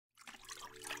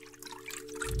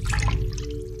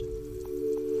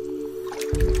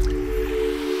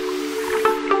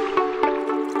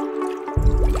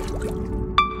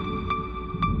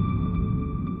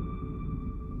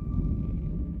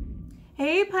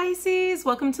Pisces,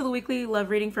 welcome to the weekly love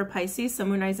reading for Pisces, Sun,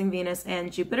 Moon, Rising, Venus,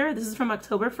 and Jupiter. This is from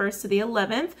October 1st to the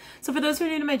 11th. So for those who are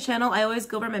new to my channel, I always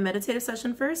go over my meditative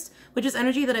session first, which is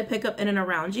energy that I pick up in and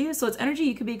around you. So it's energy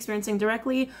you could be experiencing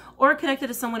directly or connected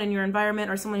to someone in your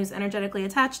environment or someone who's energetically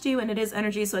attached to you, and it is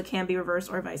energy, so it can be reversed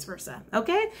or vice versa.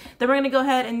 Okay, then we're going to go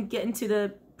ahead and get into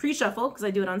the pre-shuffle because I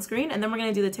do it on screen, and then we're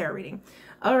going to do the tarot reading.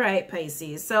 All right,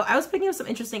 Pisces. So I was picking up some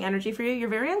interesting energy for you. You're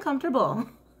very uncomfortable.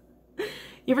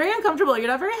 You're very uncomfortable. You're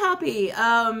not very happy.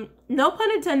 No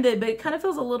pun intended, but it kind of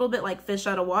feels a little bit like fish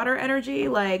out of water energy.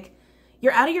 Like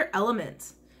you're out of your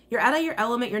element. You're out of your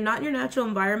element. You're not in your natural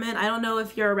environment. I don't know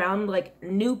if you're around like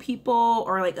new people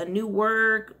or like a new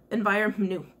work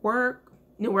environment,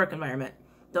 new work environment.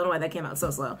 Don't know why that came out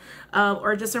so slow.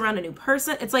 Or just around a new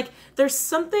person. It's like there's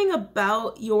something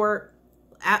about your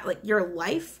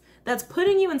life that's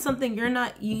putting you in something you're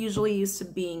not usually used to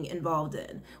being involved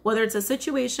in. Whether it's a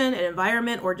situation, an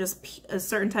environment, or just a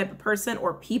certain type of person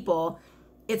or people,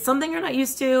 it's something you're not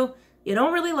used to. You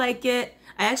don't really like it.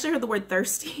 I actually heard the word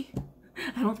thirsty.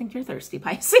 I don't think you're thirsty,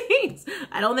 Pisces.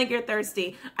 I don't think you're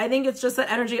thirsty. I think it's just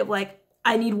that energy of like,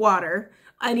 I need water.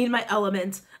 I need my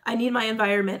element. I need my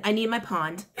environment. I need my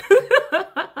pond.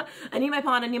 I need my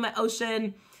pond. I need my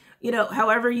ocean. You know,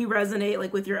 however you resonate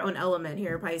like with your own element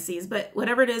here, Pisces. But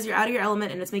whatever it is, you're out of your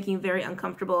element and it's making you very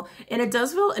uncomfortable. And it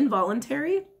does feel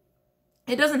involuntary.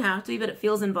 It doesn't have to be, but it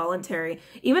feels involuntary.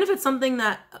 Even if it's something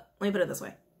that, let me put it this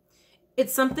way.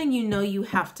 It's something you know you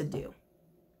have to do.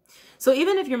 So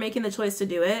even if you're making the choice to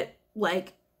do it,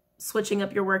 like switching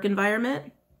up your work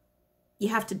environment, you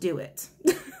have to do it.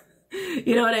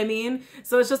 You know what I mean?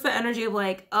 So it's just the energy of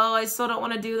like, oh, I still don't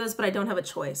want to do this, but I don't have a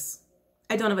choice.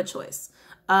 I don't have a choice.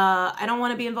 I don't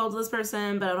want to be involved with this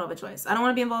person, but I don't have a choice. I don't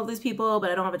want to be involved with these people, but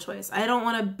I don't have a choice. I don't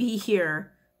want to be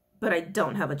here, but I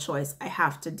don't have a choice. I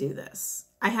have to do this.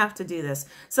 I have to do this.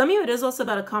 Some of you, it is also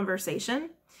about a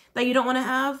conversation that you don't want to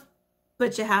have,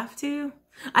 but you have to.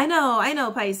 I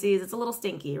know, Pisces. It's a little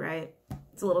stinky, right?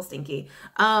 It's a little stinky.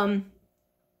 Some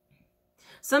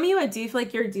of you, I do feel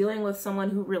like you're dealing with someone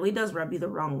who really does rub you the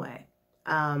wrong way.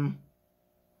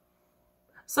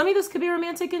 Some of you, this could be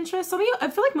romantic interest. Some of you, I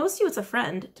feel like most of you, it's a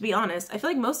friend, to be honest. I feel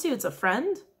like most of you, it's a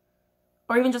friend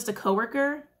or even just a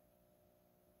coworker.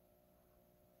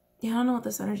 Yeah, I don't know what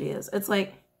this energy is. It's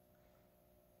like,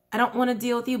 I don't want to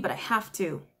deal with you, but I have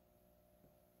to.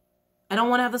 I don't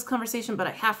want to have this conversation, but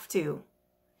I have to.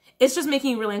 It's just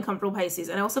making you really uncomfortable, Pisces.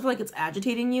 And I also feel like it's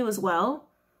agitating you as well.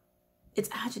 It's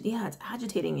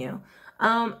agitating you.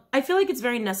 I feel like it's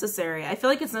very necessary. I feel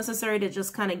like it's necessary to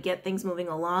just kind of get things moving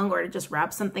along or to just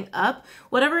wrap something up.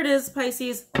 Whatever it is,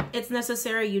 Pisces, it's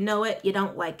necessary. You know it. You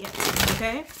don't like it.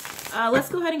 Okay? Let's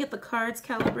go ahead and get the cards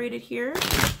calibrated here.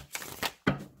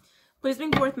 Please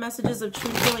bring forth messages of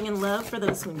truth, healing, and love for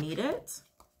those who need it.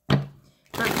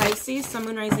 For Pisces, Sun,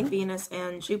 Moon, Rising, Venus,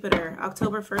 and Jupiter,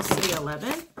 October 1st to the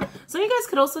 11th. Some of you guys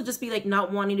could also just be like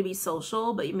not wanting to be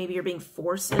social, but maybe you're being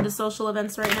forced into social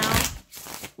events right now.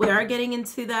 We are getting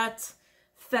into that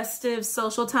festive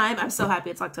social time. I'm so happy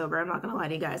it's October. I'm not going to lie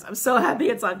to you guys. I'm so happy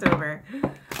it's October.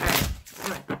 All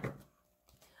right.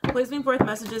 Please bring forth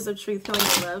messages of truth, healing,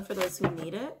 and love for those who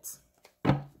need it.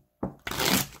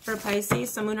 For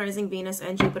Pisces, Sun, Moon, Rising, Venus,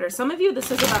 and Jupiter. Some of you,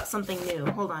 this is about something new.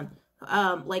 Hold on.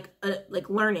 Like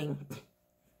learning.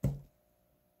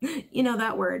 You know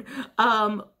that word.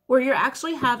 Where you're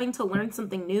actually having to learn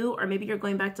something new, or maybe you're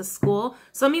going back to school.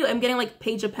 Some of you, I'm getting like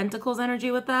Page of Pentacles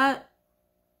energy with that.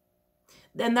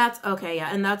 And that's, okay,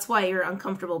 yeah, and that's why you're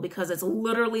uncomfortable, because it's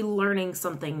literally learning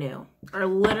something new, or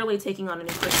literally taking on a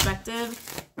new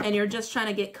perspective, and you're just trying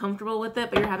to get comfortable with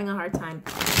it, but you're having a hard time.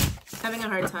 Having a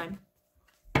hard time.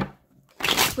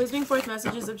 Please bring forth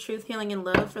messages of truth, healing, and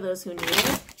love for those who need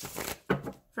it.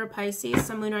 For Pisces,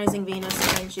 Sun, Moon, Rising,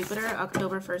 Venus, and Jupiter,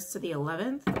 October 1st to the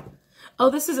 11th. Oh,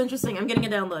 this is interesting. I'm getting a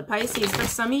download. Pisces, for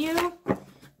some of you,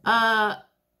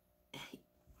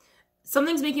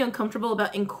 something's making you uncomfortable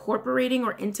about incorporating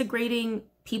or integrating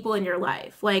people in your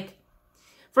life. Like,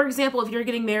 for example, if you're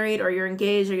getting married or you're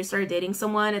engaged or you started dating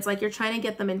someone, it's like you're trying to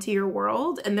get them into your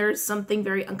world, and there's something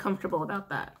very uncomfortable about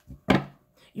that.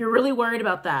 You're really worried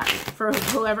about that. For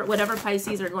whatever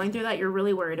Pisces are going through that, you're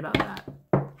really worried about that.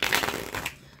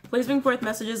 Please bring forth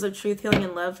messages of truth, healing,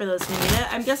 and love for those who need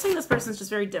it. I'm guessing this person's just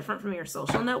very different from your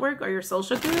social network or your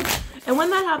social group. And when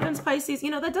that happens, Pisces,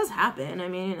 you know, that does happen. I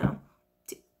mean, you know,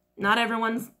 not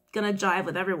everyone's going to jive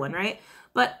with everyone, right?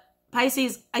 But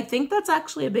Pisces, I think that's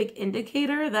actually a big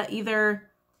indicator that either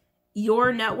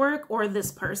your network or this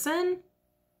person,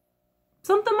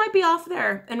 something might be off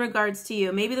there in regards to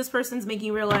you. Maybe this person's making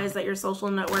you realize that your social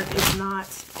network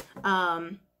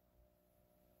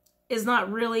is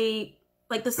not really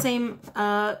like the same,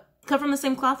 cut from the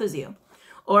same cloth as you.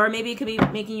 Or maybe it could be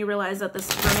making you realize that this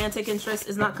romantic interest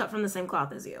is not cut from the same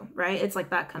cloth as you, right? It's like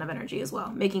that kind of energy as well,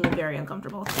 making you very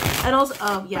uncomfortable. And also,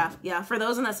 oh, yeah, for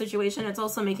those in that situation, it's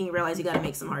also making you realize you got to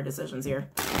make some hard decisions here.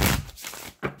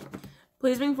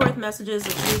 Please bring forth messages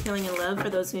of truth, healing, and love for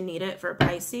those who need it for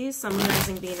Pisces, Sun, Moon,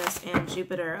 Rising, Venus, and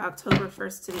Jupiter, October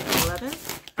 1st to the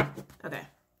 11th. Okay.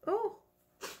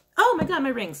 Oh my God, my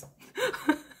rings.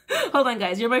 Hold on,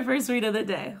 guys. You're my first read of the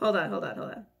day. Hold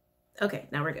on. Okay,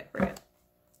 now we're good.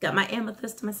 Got my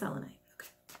amethyst, my selenite.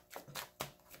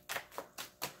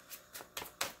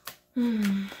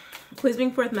 Okay. Please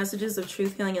bring forth messages of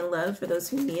truth, healing, and love for those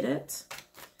who need it.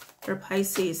 For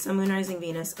Pisces, Sun, Moon, Rising,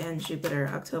 Venus, and Jupiter,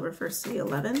 October 1st to the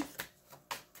 11th.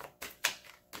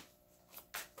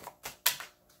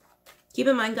 Keep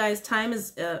in mind, guys, time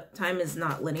is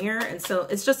not linear, and so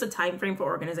it's just a time frame for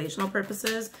organizational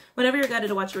purposes. Whenever you're guided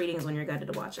to watch a reading is when you're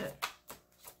guided to watch it.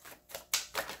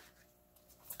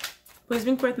 Please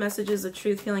bring forth messages of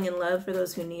truth, healing, and love for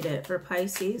those who need it. For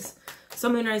Pisces,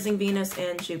 Sun, Moon, Rising, Venus,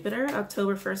 and Jupiter,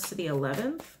 October 1st to the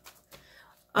 11th.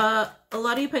 A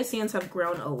lot of you Pisceans have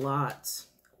grown a lot.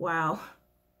 Wow.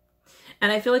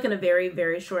 And I feel like in a very,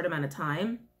 very short amount of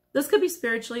time. This could be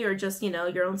spiritually or just, you know,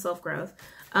 your own self-growth.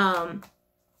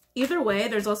 Either way,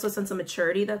 there's also a sense of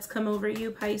maturity that's come over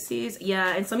you, Pisces.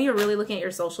 Yeah, and some of you are really looking at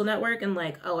your social network and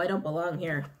like, oh, I don't belong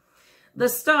here. The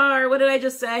star, what did I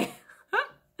just say?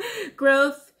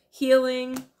 Growth,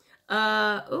 healing.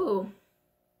 Ooh.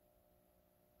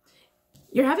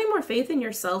 You're having more faith in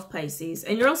yourself, Pisces.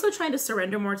 And you're also trying to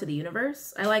surrender more to the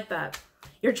universe. I like that.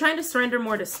 You're trying to surrender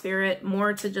more to spirit,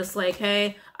 more to just like,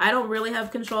 hey, I don't really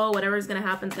have control. Whatever's going to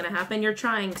happen is going to happen. You're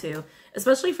trying to,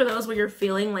 especially for those where you're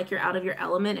feeling like you're out of your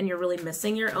element and you're really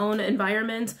missing your own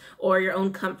environment or your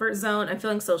own comfort zone. I'm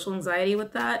feeling social anxiety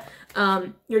with that.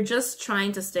 You're just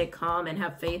trying to stay calm and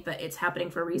have faith that it's happening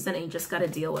for a reason and you just got to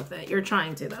deal with it. You're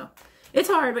trying to, though. It's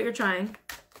hard, but you're trying.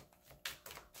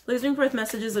 Please bring forth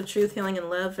messages of truth, healing, and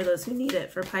love for those who need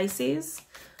it. For Pisces,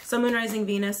 Sun, Moon, Rising,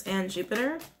 Venus, and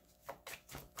Jupiter.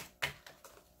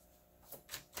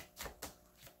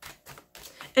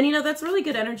 And you know, that's really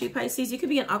good energy, Pisces. You could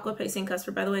be an Aqua Piscean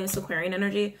cusper, by the way. It's Aquarian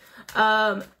energy.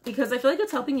 Because I feel like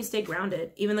it's helping you stay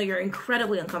grounded, even though you're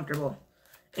incredibly uncomfortable.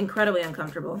 Incredibly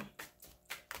uncomfortable.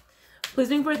 Please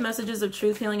bring forth messages of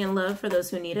truth, healing, and love for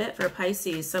those who need it. For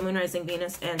Pisces, Sun, Moon, Rising,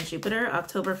 Venus, and Jupiter,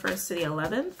 October 1st to the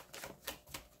 11th.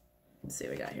 Let's see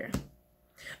what we got here.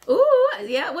 Ooh,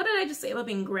 yeah, what did I just say about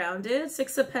being grounded?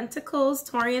 Six of Pentacles,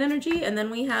 Taurian energy, and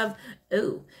then we have,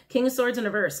 ooh, King of Swords in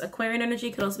reverse. Aquarian energy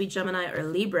could also be Gemini or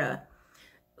Libra.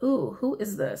 Ooh, who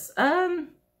is this? Ooh,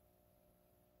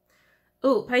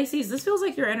 Pisces, this feels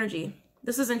like your energy.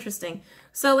 This is interesting.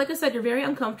 So, like I said, you're very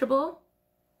uncomfortable.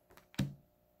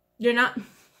 You're not...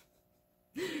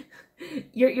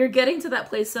 You're getting to that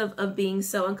place of being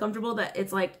so uncomfortable that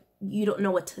it's like you don't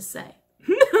know what to say.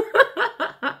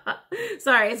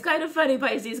 Sorry, it's kind of funny,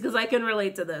 Pisces, because I can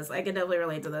relate to this. I can definitely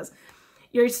relate to this.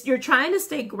 You're trying to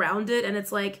stay grounded, and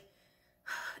it's like,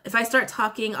 if I start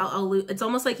talking, I'll lose. It's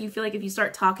almost like you feel like if you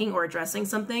start talking or addressing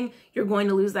something, you're going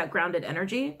to lose that grounded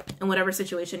energy in whatever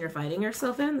situation you're finding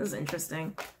yourself in. This is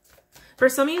interesting. For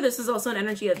some of you, this is also an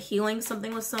energy of healing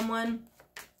something with someone,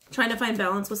 trying to find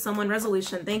balance with someone.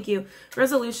 Resolution, thank you.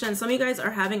 Resolution, some of you guys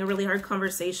are having a really hard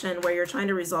conversation where you're trying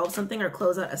to resolve something or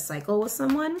close out a cycle with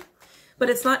someone. But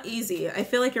it's not easy. I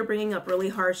feel like you're bringing up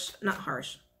really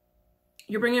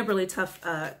you're bringing up really tough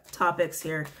topics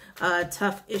here,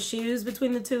 tough issues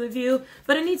between the two of you,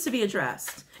 but it needs to be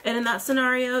addressed. And in that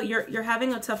scenario, you're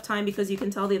having a tough time because you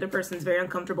can tell the other person's very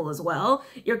uncomfortable as well.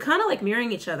 You're kind of like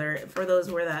mirroring each other for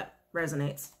those where that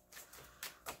resonates.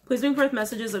 Please bring forth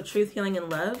messages of truth, healing,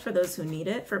 and love for those who need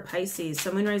it. For Pisces,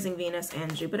 Sun, Moon, Rising, Venus,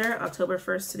 and Jupiter, October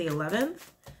 1st to the 11th.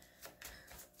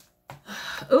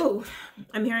 Oh,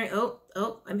 I'm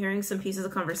hearing some pieces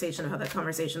of conversation of how that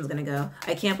conversation is going to go.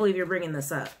 I can't believe you're bringing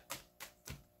this up.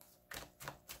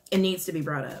 It needs to be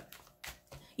brought up.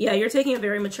 Yeah, you're taking a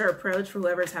very mature approach for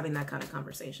whoever's having that kind of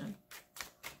conversation.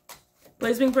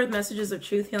 Please bring forth messages of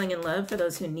truth, healing, and love for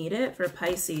those who need it. For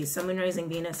Pisces, Sun, Moon, Rising,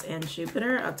 Venus, and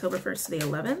Jupiter, October 1st to the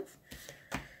 11th.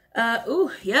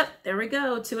 Ooh, yep, there we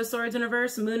go. Two of Swords in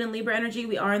reverse, Moon and Libra energy.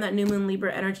 We are in that new Moon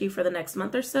Libra energy for the next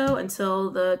month or so until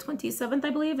the 27th, I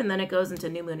believe, and then it goes into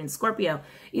new Moon in Scorpio.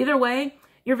 Either way,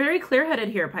 you're very clear-headed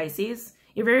here, Pisces.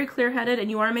 You're very clear-headed,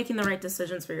 and you are making the right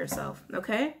decisions for yourself,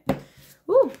 okay?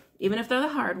 Ooh, even if they're the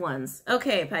hard ones.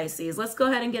 Okay, Pisces, let's go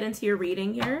ahead and get into your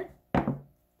reading here.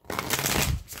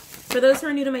 For those who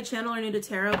are new to my channel or new to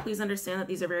tarot, please understand that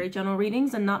these are very general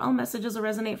readings and not all messages will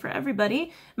resonate for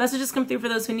everybody. Messages come through for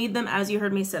those who need them, as you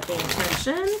heard me set the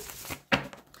intention.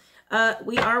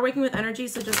 We are working with energy,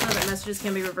 so just know that messages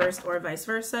can be reversed or vice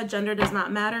versa. Gender does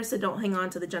not matter, so don't hang on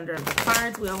to the gender of the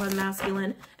cards. We all have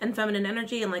masculine and feminine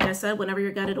energy, and like I said, whenever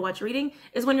you're guided to watch a reading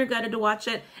is when you're guided to watch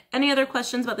it. Any other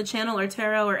questions about the channel or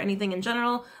tarot or anything in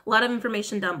general, a lot of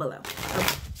information down below. Okay.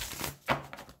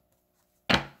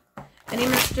 Any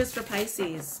messages for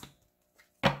Pisces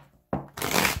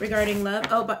regarding love?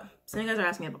 Oh, but some of you guys are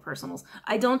asking about personals.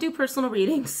 I don't do personal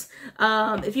readings.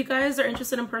 If you guys are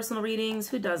interested in personal readings,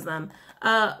 who does them?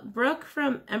 Brooke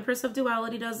from Empress of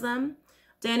Duality does them.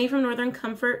 Danny from Northern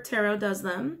Comfort Tarot does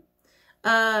them.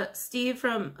 Steve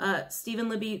from Stephen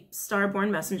Libby Starborn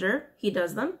Messenger, he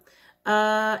does them.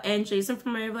 And Jason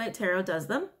from Ray of Light Tarot does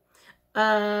them.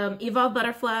 Evolve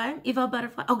Butterfly.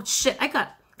 Oh shit, I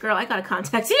gotta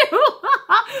contact you.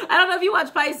 I don't know if you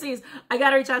watch Pisces. I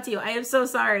gotta reach out to you. I am so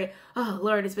sorry. Oh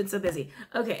Lord, it's been so busy.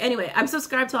 Okay, anyway, I'm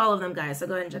subscribed to all of them, guys, so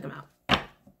go ahead and check them out.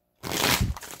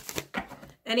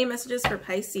 Any messages for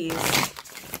Pisces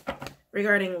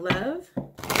regarding love?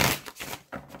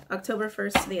 October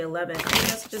 1st to the 11th. Any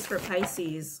messages for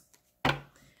Pisces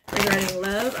regarding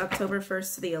love? October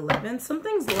 1st to the 11th.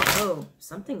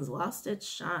 Something's lost its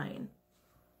shine.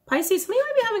 Pisces, some of you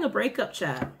might be having a breakup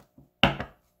chat.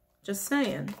 Just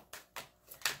saying.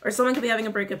 Or someone could be having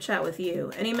a breakup chat with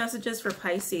you. Any messages for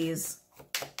Pisces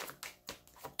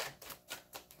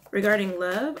regarding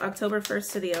love? October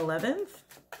 1st to the 11th.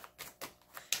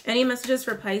 Any messages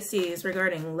for Pisces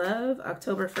regarding love?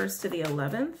 October 1st to the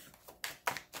 11th.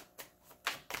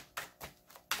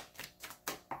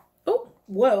 Oh,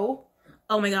 whoa.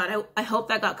 Oh my God, I hope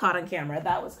that got caught on camera.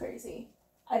 That was crazy.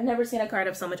 I've never seen a card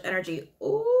of so much energy.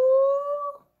 Ooh,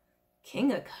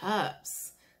 King of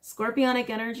Cups. Scorpionic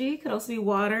energy, could also be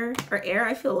water or air.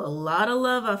 I feel a lot of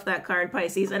love off that card,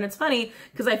 Pisces. And it's funny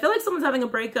because I feel like someone's having a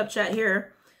breakup chat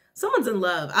here. Someone's in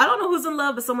love. I don't know who's in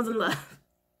love, but someone's in love.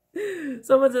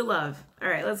 Someone's in love. All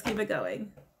right, let's keep it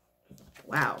going.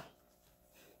 Wow.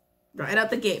 Right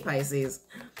out the gate, Pisces.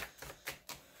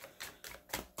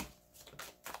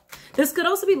 This could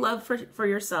also be love for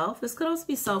yourself. This could also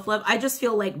be self-love. I just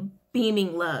feel like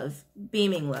beaming love.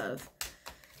 Beaming love.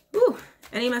 Ooh.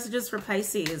 Any messages for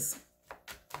Pisces?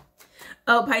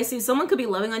 Oh, Pisces, someone could be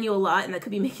loving on you a lot and that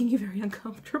could be making you very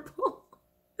uncomfortable.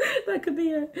 That could be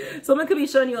it. Someone could be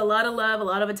showing you a lot of love, a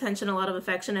lot of attention, a lot of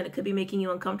affection, and it could be making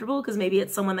you uncomfortable because maybe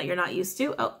it's someone that you're not used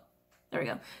to. Oh, there we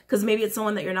go. Because maybe it's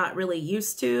someone that you're not really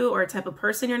used to, or a type of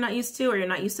person you're not used to, or you're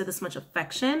not used to this much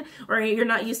affection, or you're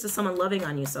not used to someone loving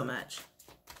on you so much.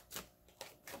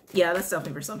 Yeah, that's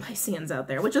definitely for some Pisceans out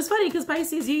there, which is funny because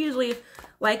Pisces, you usually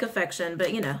like affection,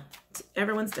 but you know,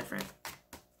 everyone's different.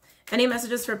 Any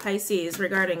messages for Pisces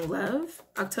regarding love?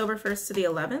 October 1st to the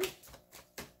 11th.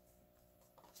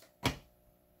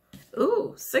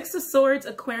 Ooh, Six of Swords,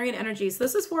 Aquarian energy. So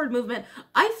this is forward movement.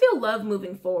 I feel love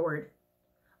moving forward.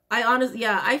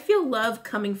 I feel love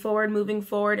coming forward, moving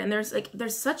forward. And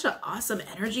there's such an awesome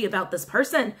energy about this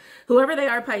person. Whoever they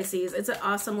are, Pisces, it's an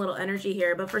awesome little energy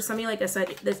here. But for some of you, like I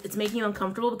said, it's making you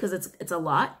uncomfortable because it's a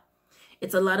lot.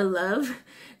 It's a lot of love.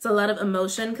 It's a lot of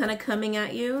emotion kind of coming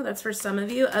at you. That's for some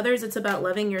of you. Others, it's about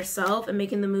loving yourself and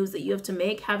making the moves that you have to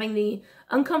make, having the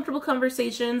uncomfortable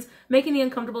conversations, making the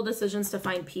uncomfortable decisions to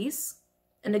find peace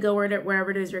and to go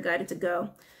wherever it is you're guided to go.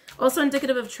 Also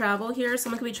indicative of travel here.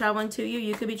 Someone could be traveling to you.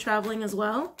 You could be traveling as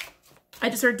well. I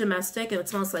just heard domestic, and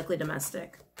it's most likely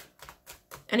domestic.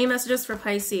 Any messages for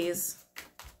Pisces?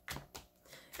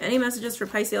 Any messages for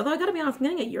Pisces? Although I gotta be honest, I'm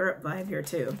getting a Europe vibe here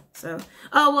too. So,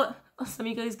 oh, well, some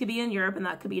of you guys could be in Europe and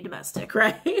that could be domestic,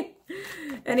 right?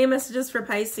 Any messages for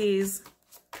Pisces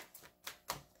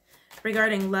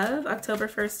regarding love? October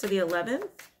 1st to the 11th.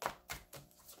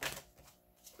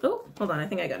 Oh, hold on. I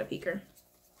think I got a peeker.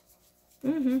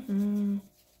 No?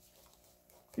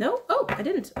 Oh, I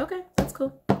didn't. Okay, that's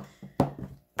cool.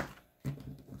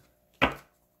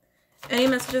 Any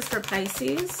messages for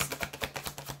Pisces?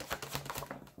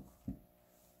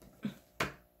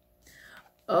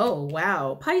 Oh,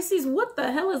 wow. Pisces, what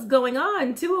the hell is going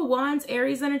on? Two of Wands,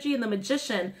 Aries energy, and the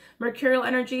Magician. Mercurial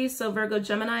energy, so Virgo,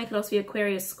 Gemini. Could also be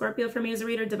Aquarius, Scorpio for me as a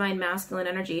reader. Divine masculine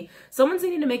energy. Someone's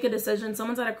needing to make a decision.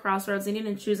 Someone's at a crossroads. They need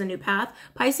to choose a new path.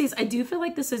 Pisces, I do feel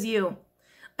like this is you.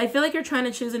 I feel like you're trying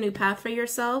to choose a new path for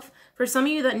yourself. For some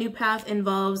of you, that new path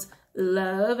involves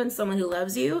love and someone who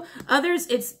loves you. Others,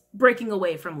 it's breaking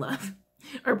away from love.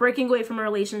 Or breaking away from a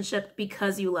relationship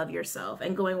because you love yourself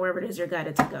and going wherever it is you're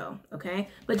guided to go, okay?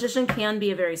 Magician can be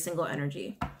a very single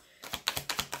energy.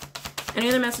 Any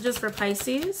other messages for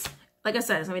Pisces? Like I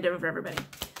said, it's going to be different for everybody.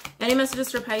 Any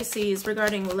messages for Pisces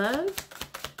regarding love?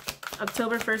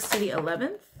 October 1st to the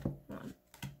 11th.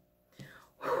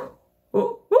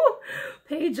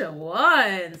 Page of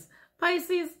Wands.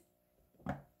 Pisces,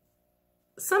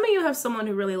 some of you have someone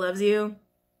who really loves you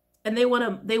and they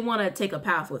want to take a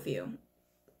path with you.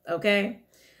 Okay?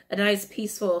 A nice,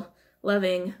 peaceful,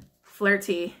 loving,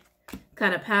 flirty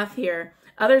kind of path here.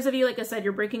 Others of you, like I said,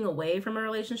 you're breaking away from a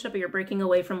relationship, or you're breaking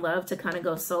away from love to kind of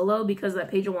go solo, because that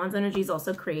Page of Wands energy is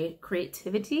also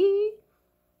creativity.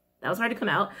 That was hard to come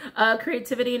out.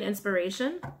 Creativity and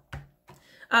inspiration.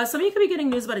 Some of you could be getting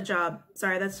news about a job.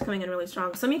 Sorry, that's coming in really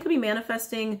strong. Some of you could be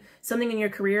manifesting something in your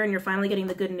career and you're finally getting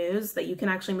the good news that you can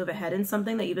actually move ahead in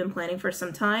something that you've been planning for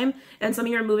some time. And some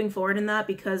of you are moving forward in that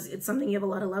because it's something you have a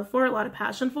lot of love for, a lot of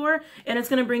passion for, and it's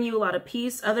going to bring you a lot of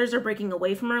peace. Others are breaking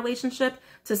away from a relationship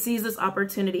to seize this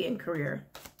opportunity in career.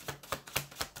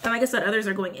 And like I said, others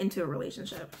are going into a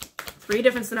relationship. 3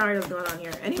 different scenarios going on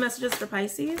here. Any messages for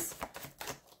Pisces?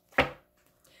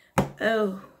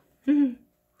 Oh.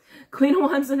 Queen of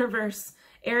Wands in reverse.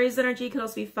 Aries energy could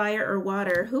also be fire or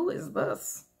water. Who is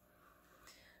this?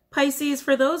 Pisces,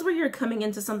 for those where you're coming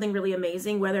into something really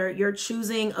amazing, whether you're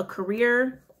choosing a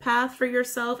career path for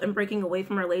yourself and breaking away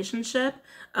from a relationship,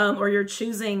 or you're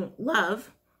choosing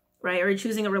love, right? Or you're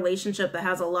choosing a relationship that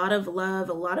has a lot of love,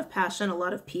 a lot of passion, a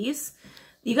lot of peace.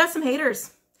 You got some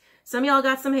haters. Some of y'all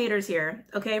got some haters here.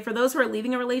 Okay, for those who are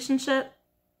leaving a relationship,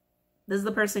 this is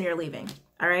the person you're leaving.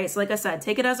 All right, so like I said,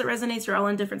 take it as it resonates. You're all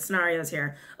in different scenarios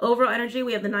here. Overall energy,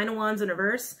 we have the 9 of Wands in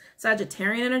reverse.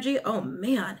 Sagittarian energy, oh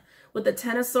man. With the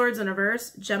 10 of Swords in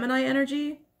reverse. Gemini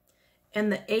energy.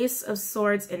 And the Ace of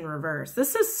Swords in reverse.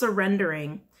 This is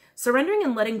surrendering. Surrendering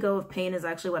and letting go of pain is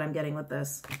actually what I'm getting with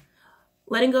this.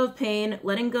 Letting go of pain,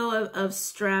 letting go of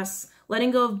stress, letting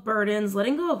go of burdens,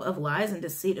 letting go of lies and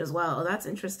deceit as well. Oh, that's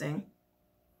interesting.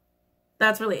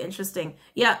 That's really interesting.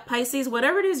 Yeah, Pisces,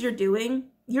 whatever it is you're doing,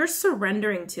 you're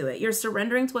surrendering to it. You're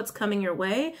surrendering to what's coming your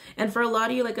way. And for a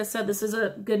lot of you, like I said, this is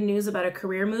a good news about a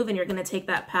career move, and you're going to take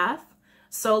that path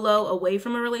solo away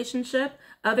from a relationship.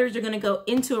 Others are going to go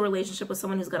into a relationship with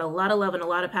someone who's got a lot of love and a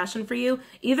lot of passion for you.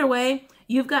 Either way,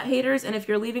 you've got haters, and if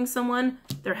you're leaving someone,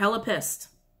 they're hella pissed.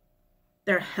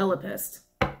 They're hella pissed.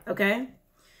 Okay?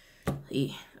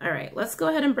 All right, let's go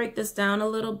ahead and break this down a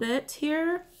little bit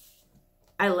here.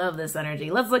 I love this energy.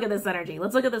 Let's look at this energy.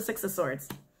 Let's look at the 6 of Swords.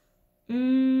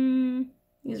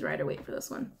 Use Rider Waite for this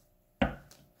one.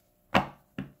 Tell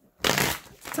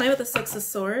me about the 6 of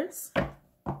Swords.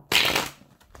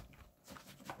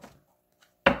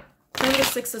 Tell me the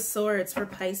 6 of Swords for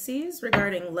Pisces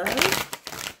regarding love.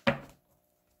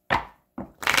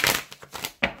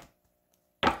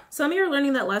 Some of you are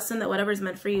learning that lesson that whatever's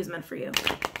meant for you is meant for you.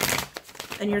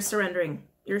 And you're surrendering.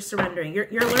 You're surrendering. You're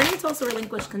learning to also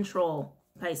relinquish control,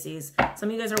 Pisces. Some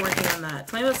of you guys are working on that.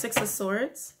 Tell me about 6 of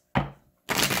Swords. Tell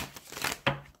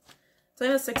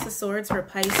me about 6 of Swords for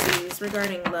Pisces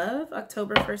regarding love,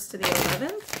 October 1st to the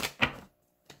 11th.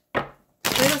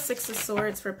 Tell me about 6 of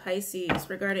Swords for Pisces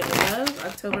regarding love,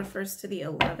 October 1st to the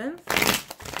 11th.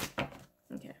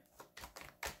 Okay.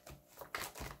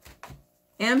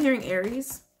 And I'm hearing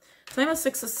Aries. Tell me about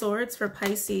 6 of Swords for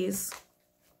Pisces.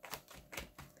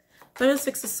 Tell me about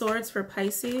 6 of Swords for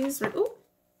Pisces. Ooh.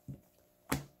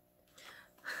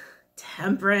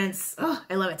 Temperance. Oh,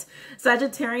 I love it.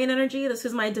 Sagittarian energy. This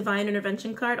is my Divine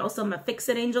Intervention card. Also my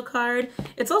Fix-It Angel card.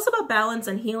 It's also about balance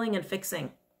and healing and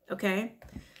fixing. Okay?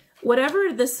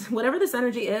 Whatever this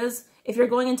energy is, if you're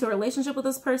going into a relationship with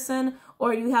this person,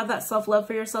 or you have that self-love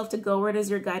for yourself to go where it is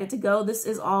you're guided to go, this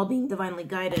is all being divinely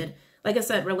guided. Like I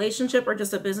said, relationship or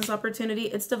just a business opportunity,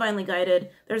 it's divinely guided.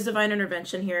 There's divine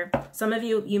intervention here. Some of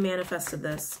you manifested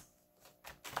this.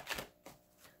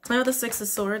 Tell me about the 6 of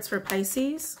Swords for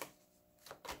Pisces.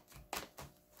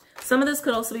 Some of this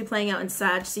could also be playing out in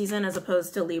Sag season as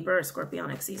opposed to Libra or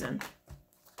Scorpionic season.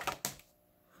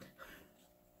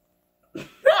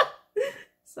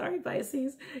 Sorry,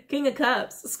 Pisces. King of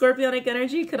Cups. Scorpionic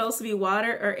energy could also be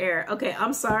water or air. Okay,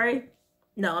 I'm sorry.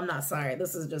 No, I'm not sorry.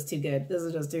 This is just too good. This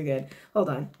is just too good. Hold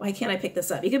on. Why can't I pick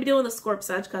this up? You could be dealing with a Scorp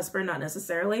Sag cusper, not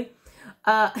necessarily.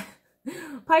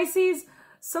 Pisces,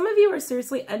 some of you are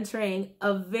seriously entering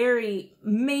a very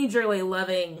majorly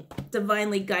loving,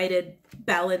 divinely guided,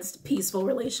 balanced, peaceful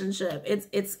relationship.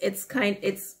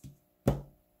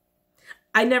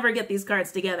 I never get these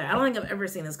cards together. I don't think I've ever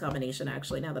seen this combination,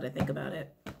 actually, now that I think about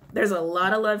it. There's a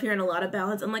lot of love here and a lot of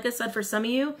balance. And like I said, for some of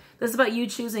you, this is about you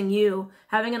choosing you,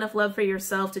 having enough love for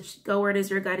yourself to go where it is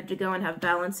you're guided to go and have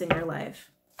balance in your life.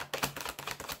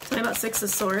 Tell me about 6 of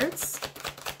Swords.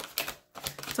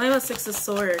 Tell me about 6 of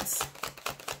Swords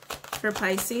for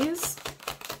Pisces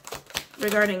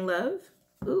regarding love.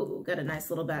 Ooh, got a nice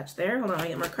little batch there. Hold on, I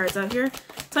get more cards out here.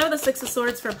 Tell me about the 6 of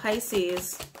Swords for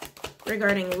Pisces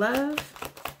regarding love.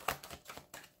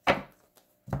 Let's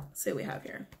see what we have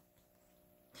here.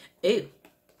 Ooh.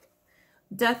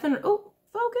 Death and... Oh,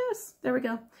 Focus. There we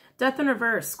go. Death in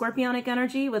reverse. Scorpionic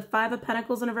energy with 5 of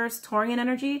Pentacles in reverse. Taurian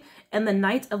energy. And the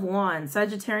Knight of Wands.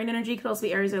 Sagittarian energy could also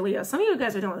be Aries or Leo. Some of you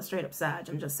guys are dealing with straight up Sag.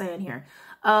 I'm just saying here.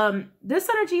 This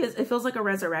energy it feels like a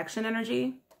resurrection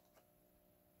energy.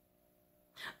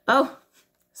 Oh,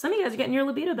 some of you guys are getting your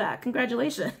libido back.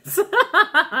 Congratulations.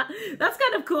 That's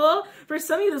kind of cool. For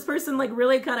some of you, this person like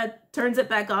really kind of turns it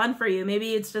back on for you.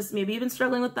 Maybe it's just, maybe you've been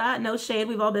struggling with that. No shade.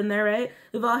 We've all been there, right?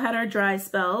 We've all had our dry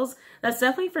spells. That's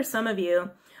definitely for some of you.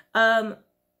 Yeah,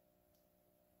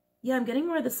 I'm getting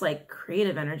more of this like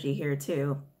creative energy here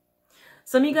too.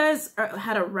 Some of you guys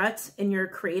had a rut in your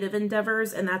creative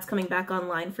endeavors, and that's coming back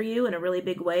online for you in a really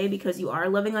big way because you are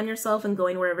loving on yourself and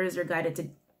going wherever it is you're guided to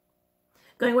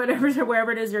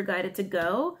wherever it is you're guided to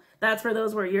go. That's for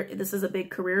those where this is a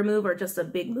big career move or just a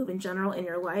big move in general in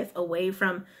your life, away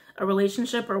from a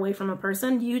relationship or away from a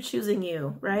person. You choosing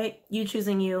you, right? You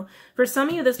choosing you. For some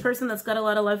of you, this person that's got a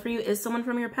lot of love for you is someone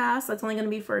from your past. That's only going to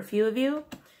be for a few of you.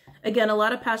 Again, a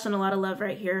lot of passion, a lot of love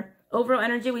right here. Overall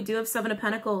energy, we do have 7 of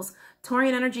Pentacles.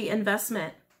 Taurian energy,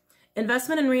 investment.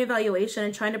 Investment and reevaluation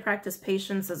and trying to practice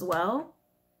patience as well.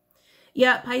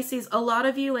 Yeah, Pisces, a lot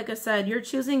of you, like I said, you're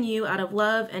choosing you out of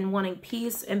love and wanting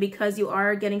peace, and because you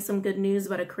are getting some good news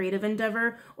about a creative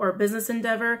endeavor or a business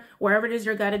endeavor, wherever it is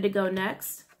you're guided to go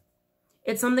next.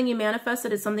 It's something you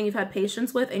manifested, it's something you've had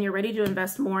patience with, and you're ready to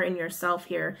invest more in yourself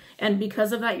here. And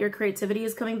because of that, your creativity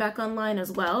is coming back online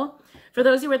as well. For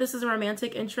those of you where this is a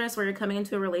romantic interest, where you're coming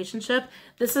into a relationship,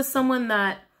 this is someone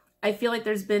that I feel like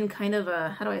there's been kind of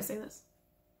a, how do I say this?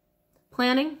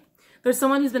 Planning. There's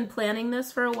someone who's been planning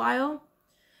this for a while.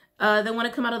 They want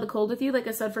to come out of the cold with you. Like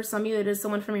I said, for some of you, it is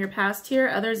someone from your past here.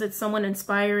 Others, it's someone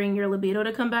inspiring your libido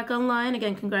to come back online.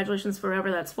 Again, congratulations for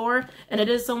whoever that's for. And it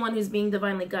is someone who's being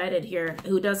divinely guided here,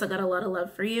 who does got a lot of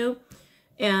love for you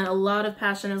and a lot of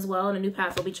passion as well. And a new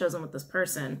path will be chosen with this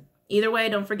person. Either way,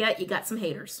 don't forget, you got some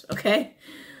haters, okay?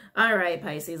 All right,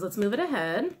 Pisces, let's move it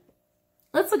ahead.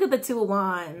 Let's look at the 2 of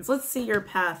Wands. Let's see your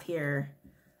path here.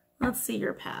 Let's see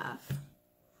your path.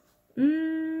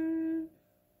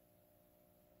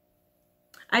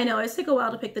 I know, I just take a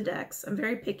while to pick the decks. I'm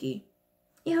very picky.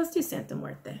 Yeah, let's do Santa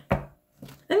Muerte. I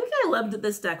think I loved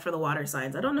this deck for the water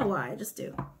signs. I don't know why, I just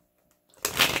do.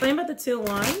 Tell me about the 2 of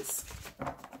Wands.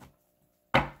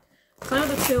 Tell me about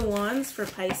the 2 of Wands for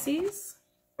Pisces.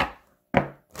 Tell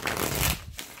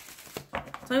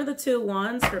me about the 2 of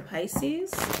Wands for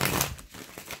Pisces.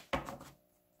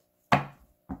 Tell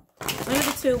me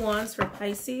about the 2 of Wands for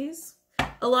Pisces.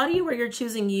 A lot of you where you're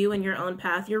choosing you and your own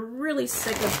path, you're really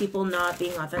sick of people not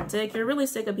being authentic. You're really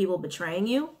sick of people betraying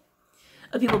you,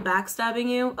 of people backstabbing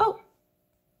you. Oh,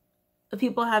 of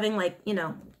people having like, you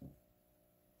know,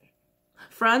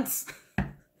 fronts.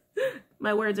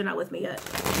 My words are not with me yet.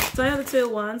 So I have the 2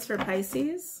 of Wands for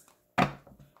Pisces. So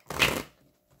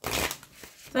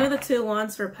I have the 2 of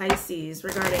Wands for Pisces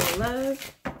regarding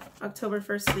love, October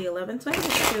 1st to the 11th. So I have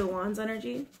the 2 of Wands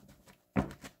energy.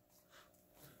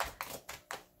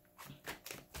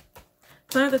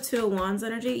 So I have the 2 of Wands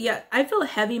energy. Yeah, I feel a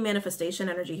heavy manifestation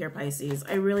energy here, Pisces.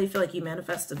 I really feel like you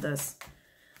manifested this.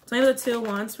 So I have the 2 of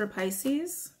Wands for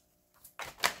Pisces.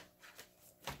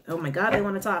 Oh my God, I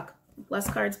want to talk. Less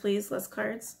cards, please. Less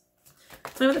cards.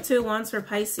 So I have the 2 of Wands for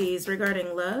Pisces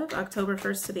regarding love, October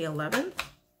 1st to the 11th.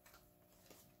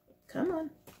 Come on.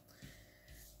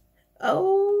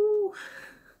 Oh.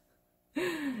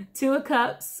 2 of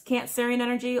Cups, Cancerian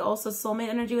energy, also soulmate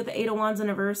energy with the 8 of Wands in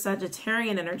reverse,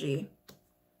 Sagittarian energy.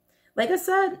 Like I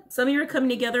said, some of you are coming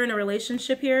together in a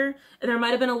relationship here, and there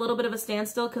might have been a little bit of a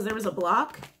standstill because there was a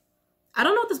block. I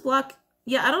don't know what this block,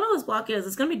 I don't know what this block is.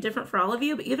 It's going to be different for all of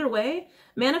you, but either way,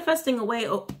 manifesting a way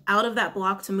out of that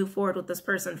block to move forward with this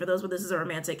person, for those where this is a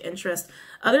romantic interest.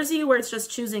 Others of you where it's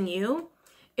just choosing you,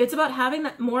 it's about having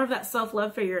that more of that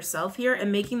self-love for yourself here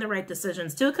and making the right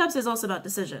decisions. 2 of Cups is also about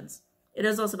decisions. It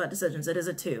is also about decisions. It is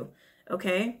a 2,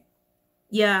 okay?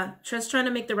 Yeah, just trying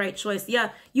to make the right choice. Yeah,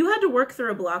 you had to work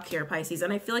through a block here, Pisces,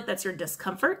 and I feel like that's your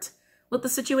discomfort with the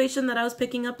situation that I was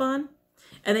picking up on.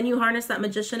 And then you harness that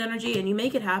magician energy and you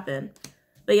make it happen.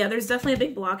 But yeah, there's definitely a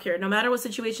big block here. No matter what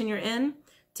situation you're in,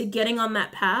 to getting on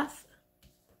that path,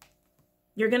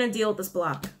 you're going to deal with this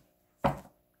block.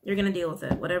 You're going to deal with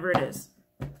it, whatever it is.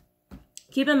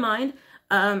 Keep in mind,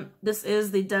 this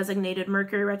is the designated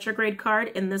Mercury retrograde card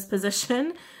in this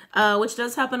position, which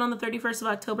does happen on the 31st of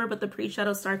October, but the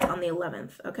pre-shadow starts on the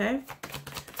 11th, okay?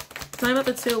 Tell me about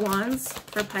the 2 of Wands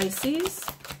for Pisces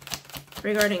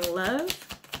regarding love.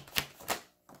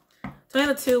 Tell me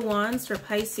about the 2 of Wands for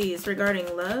Pisces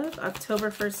regarding love,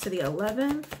 October 1st to the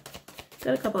 11th.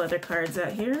 Got a couple other cards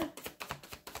out here.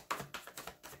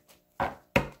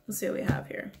 Let's see what we have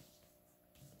here.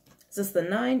 Is this the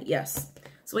 9? Yes.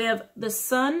 So we have the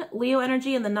Sun, Leo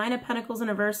energy, and the 9 of Pentacles in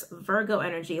reverse, Virgo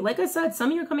energy. Like I said,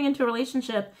 some of you are coming into a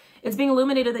relationship. It's being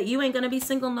illuminated that you ain't going to be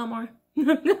single no more.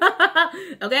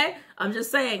 Okay? I'm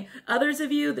just saying. Others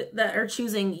of you that are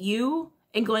choosing you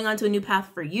and going on to a new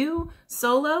path for you,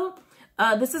 solo,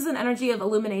 this is an energy of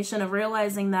illumination, of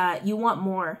realizing that you want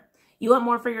more. You want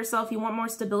more for yourself. You want more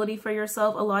stability for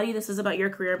yourself. A lot of you, this is about your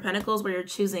career in Pentacles where you're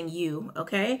choosing you,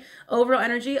 okay? Overall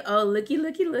energy, oh, looky,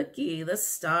 looky, looky, the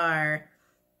Star.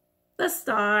 The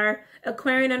Star.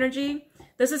 Aquarian energy,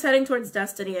 this is heading towards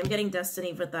destiny. I'm getting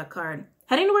destiny with that card.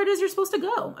 Heading to where it is you're supposed to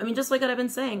go. I mean, just like what I've been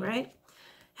saying, right?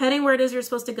 Heading where it is you're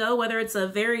supposed to go, whether it's a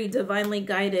very divinely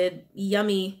guided,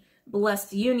 yummy,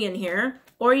 blessed union here,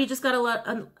 or you just got to let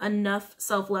enough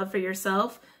self-love for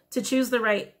yourself to choose the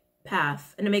right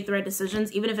path and to make the right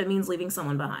decisions, even if it means leaving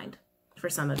someone behind for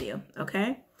some of you,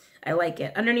 okay? I like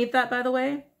it. Underneath that, by the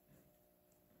way,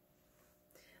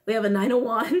 we have a 9 of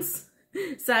Wands,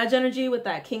 Sag energy with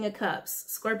that King of Cups.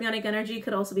 Scorpionic energy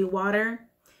could also be water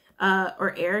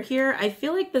or air here. I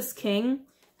feel like this King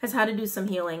has had to do some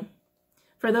healing.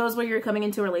 For those where you're coming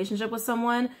into a relationship with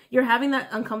someone, you're having that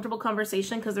uncomfortable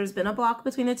conversation because there's been a block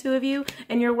between the two of you,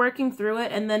 and you're working through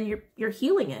it, and then you're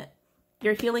healing it.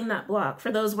 You're healing that block.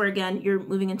 For those where, again, you're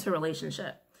moving into a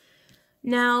relationship.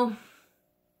 Now,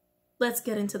 let's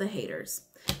get into the haters.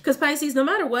 Because Pisces, no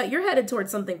matter what, you're headed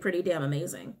towards something pretty damn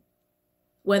amazing.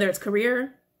 Whether it's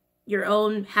career, your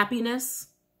own happiness,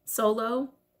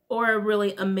 solo, or a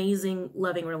really amazing,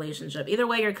 loving relationship. Either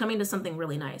way, you're coming to something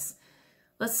really nice.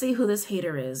 Let's see who this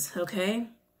hater is, okay?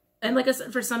 And like I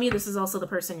said, for some of you, this is also the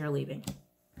person you're leaving.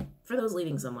 For those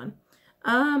leaving someone.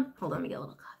 Hold on, let me get a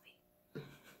little coffee.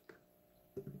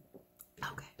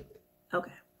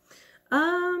 Okay.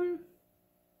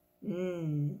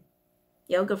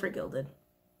 Yeah, I'll go for Gilded.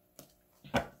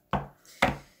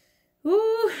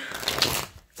 Ooh.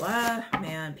 Wow,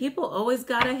 man. People always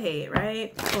gotta hate,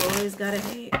 right? People always gotta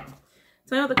hate.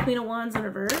 So now the Queen of Wands in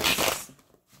reverse.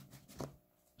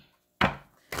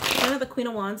 The Queen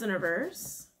of Wands in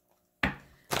reverse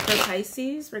for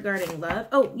Pisces regarding love.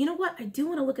 Oh, you know what? I do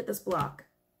want to look at this block.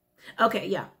 Okay,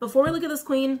 yeah. Before we look at this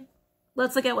Queen,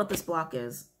 let's look at what this block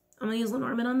is. I'm going to use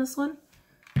Lenormand on this one.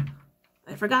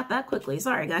 I forgot that quickly.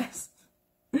 Sorry, guys.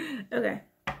 Okay.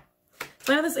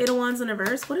 So I have this 8 of Wands in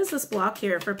reverse. What is this block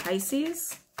here for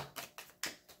Pisces?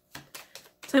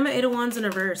 Time of 8 of Wands in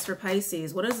reverse for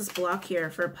Pisces. What is this block here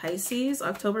for Pisces?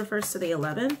 October 1st to the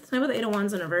 11th. Time of the 8 of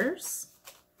Wands in reverse.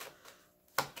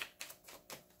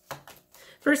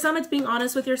 For some, it's being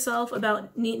honest with yourself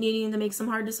about needing to make some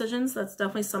hard decisions. That's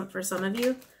definitely for some of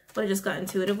you, but I just got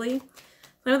intuitively.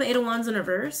 I know the 8 of Wands in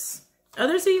reverse.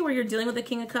 Others of you where you're dealing with the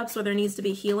King of Cups where there needs to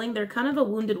be healing, they're kind of a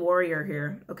wounded warrior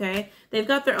here, okay? They've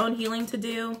got their own healing to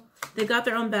do. They've got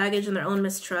their own baggage and their own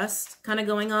mistrust kind of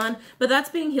going on, but that's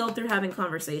being healed through having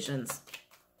conversations.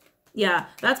 Yeah,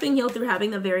 that's being healed through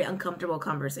having a very uncomfortable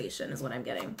conversation is what I'm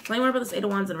getting. Tell me more about this 8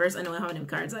 of Wands in reverse. I know I haven't even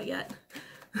cards out yet.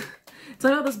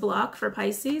 Tell me about this block for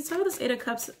Pisces. Tell me about this 8 of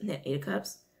Cups. 8 of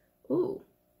Cups. Ooh.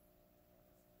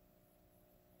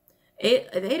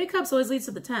 The 8 of Cups always leads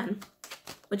to the 10,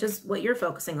 which is what you're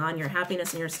focusing on, your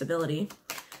happiness and your stability.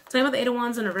 Tell me about the 8 of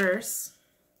Wands in reverse.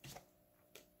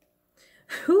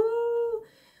 Ooh.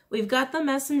 We've got the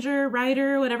messenger,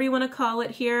 writer, whatever you want to call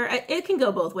it here. It can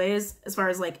go both ways as far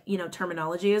as like, you know,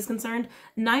 terminology is concerned.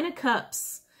 9 of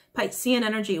Cups, Piscean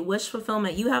energy, wish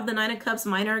fulfillment. You have the 9 of Cups,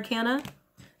 minor arcana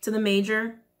to the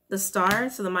major, the Star,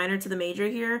 so the minor to the major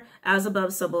here, as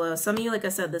above, so below. Some of you, like I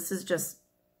said, this is just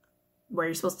where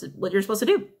you're supposed to, what you're supposed to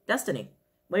do, destiny,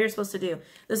 what you're supposed to do.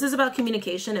 This is about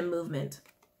communication and movement.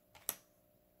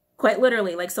 Quite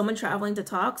literally, like someone traveling to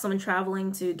talk, someone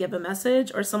traveling to give a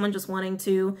message, or someone just wanting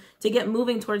to get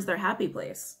moving towards their happy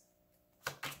place.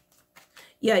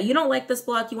 Yeah, you don't like this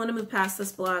block. You want to move past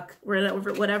this block,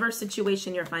 whatever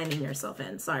situation you're finding yourself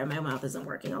in. Sorry, my mouth isn't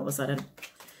working all of a sudden.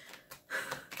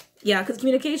 Yeah, because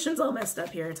communication's all messed up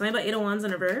here. Tell me about 8 of Wands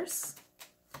in reverse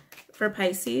for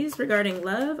Pisces regarding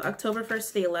love, October 1st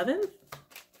to the 11th.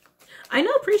 I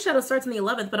know pre-shadow starts on the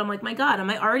 11th, but I'm like, my God,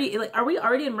 are we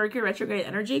already in Mercury retrograde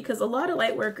energy? Because a lot of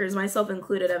light workers, myself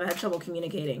included, have had trouble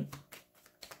communicating.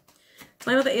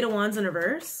 Tell me about the 8 of Wands in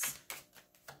reverse.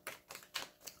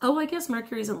 Oh, I guess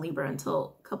Mercury's in Libra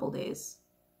until a couple days.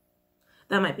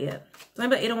 That might be it. Tell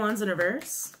me about 8 of Wands in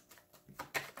reverse.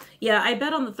 Yeah, I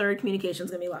bet on the 3rd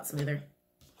communication's going to be a lot smoother.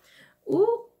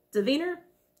 Ooh, diviner.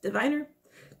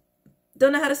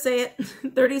 Don't know how to say it.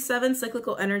 37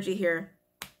 cyclical energy here.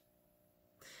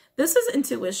 This is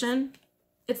intuition.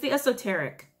 It's the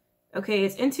esoteric. Okay,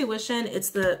 it's intuition.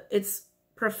 It's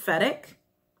prophetic.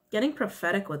 Getting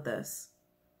prophetic with this.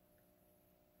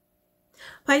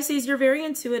 Pisces, you're very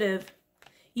intuitive.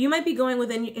 You might be going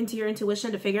into your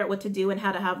intuition to figure out what to do and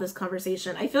how to have this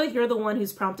conversation. I feel like you're the one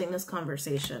who's prompting this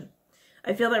conversation.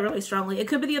 I feel that really strongly. It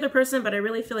could be the other person, but I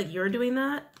really feel like you're doing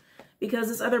that because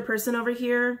this other person over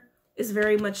here is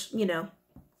very much, you know,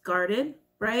 guarded,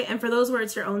 right? And for those where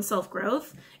it's your own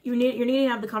self-growth, you're needing to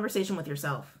have the conversation with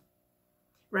yourself,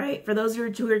 right? For those who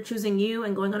are choosing you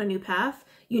and going on a new path,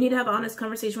 you need to have an honest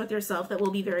conversation with yourself that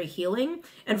will be very healing.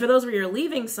 And for those where you're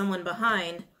leaving someone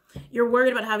behind, you're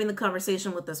worried about having the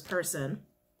conversation with this person.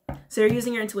 So you're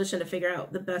using your intuition to figure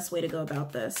out the best way to go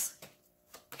about this.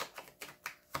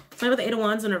 Tell me about the Eight of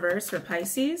Wands in reverse for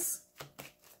Pisces.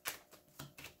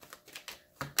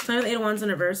 Tell me about the Eight of Wands in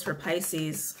reverse for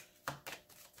Pisces.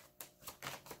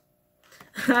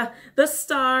 The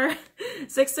Star,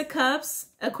 Six of Cups,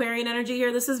 Aquarian energy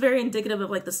here. This is very indicative of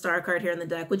like the Star card here in the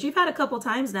deck, which you've had a couple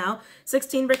times now.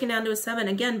 16 breaking down to a 7.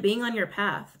 Again, being on your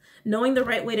path, knowing the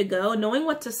right way to go, knowing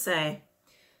what to say.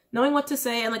 Knowing what to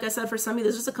say. And like I said, for some of you,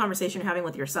 this is just a conversation you're having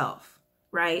with yourself,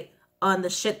 right? On the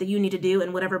shit that you need to do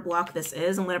and whatever block this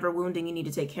is and whatever wounding you need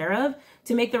to take care of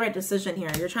to make the right decision here.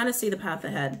 You're trying to see the path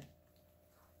ahead.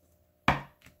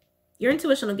 Your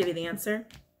intuition will give you the answer.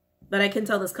 But I can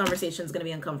tell this conversation is going to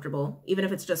be uncomfortable, even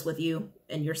if it's just with you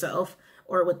and yourself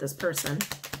or with this person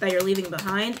that you're leaving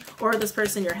behind or this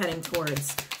person you're heading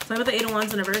towards. Tell me about the Eight of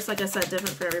Wands in reverse. Like I said, different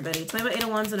for everybody. Tell me about Eight of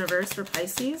Wands in reverse for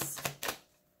Pisces.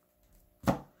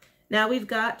 Now we've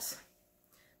got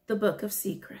the Book of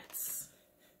Secrets.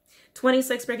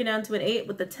 26 breaking down to an 8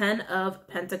 with the 10 of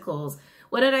Pentacles.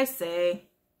 What did I say?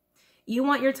 You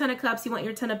want your 10 of Cups. You want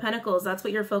your 10 of Pentacles. That's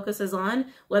what your focus is on,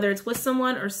 whether it's with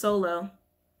someone or solo.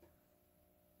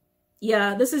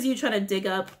 Yeah, this is you trying to dig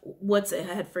up what's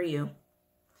ahead for you.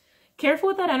 Careful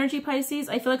with that energy, Pisces.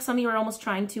 I feel like some of you are almost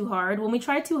trying too hard. When we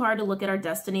try too hard to look at our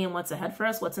destiny and what's ahead for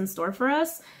us, what's in store for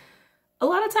us, a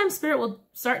lot of times Spirit will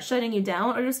start shutting you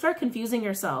down or just start confusing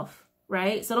yourself,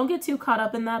 right? So don't get too caught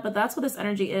up in that, but that's what this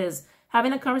energy is.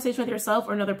 Having a conversation with yourself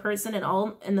or another person and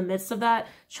all in the midst of that,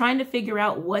 trying to figure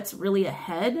out what's really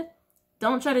ahead.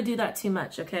 Don't try to do that too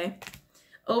much, okay?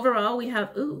 Overall, we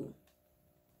have,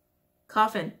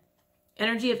 Coffin.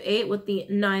 Energy of 8 with the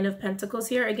 9 of Pentacles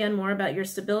here. Again, more about your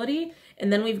stability.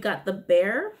 And then we've got the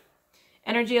Bear.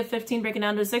 Energy of 15 breaking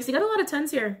down to a 6. You got a lot of 10s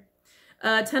here.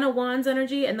 10 of Wands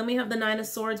energy. And then we have the 9 of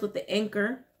Swords with the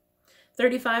Anchor.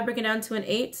 35 breaking down to an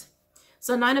 8.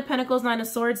 So 9 of Pentacles, 9 of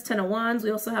Swords, 10 of Wands.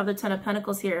 We also have the 10 of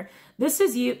Pentacles here. This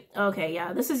is you. Okay,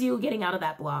 yeah. This is you getting out of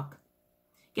that block.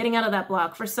 Getting out of that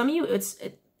block. For some of you, is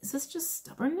this just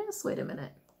stubbornness? Wait a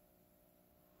minute.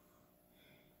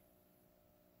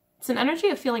 It's an energy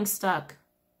of feeling stuck.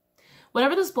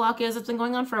 Whatever this block is, it's been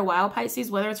going on for a while, Pisces,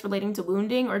 whether it's relating to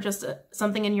wounding or just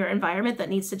something in your environment that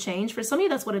needs to change. For some of you,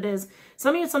 that's what it is.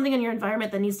 Some of you, it's something in your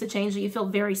environment that needs to change that you feel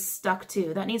very stuck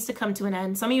to. That needs to come to an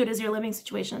end. Some of you, it is your living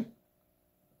situation.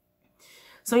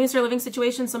 Some of you, it's your living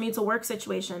situation. Some of you, it's a work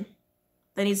situation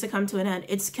that needs to come to an end.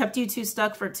 It's kept you too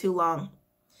stuck for too long.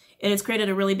 And it's created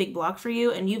a really big block for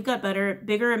you. And you've got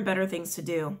bigger and better things to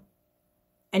do.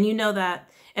 And you know that.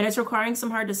 And it's requiring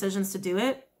some hard decisions to do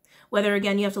it. Whether,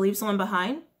 again, you have to leave someone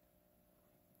behind,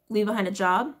 leave behind a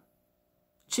job,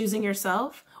 choosing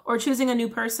yourself, or choosing a new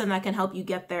person that can help you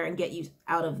get there and get you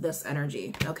out of this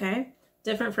energy, okay?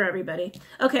 Different for everybody.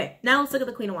 Okay, now let's look at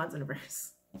the Queen of Wands in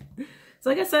reverse. So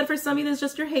like I said, for some of you, there's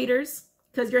just your haters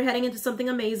because you're heading into something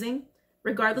amazing.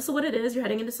 Regardless of what it is, you're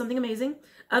heading into something amazing.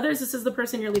 Others, this is the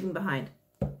person you're leaving behind.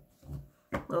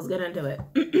 Let's get into it.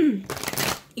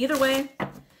 Either way,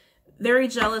 very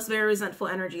jealous, very resentful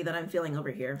energy that I'm feeling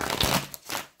over here.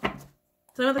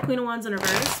 So now the Queen of Wands in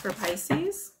reverse for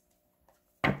Pisces.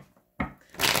 So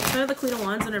now the Queen of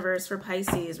Wands in reverse for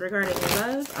Pisces regarding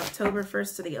love, October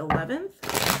 1st to the 11th.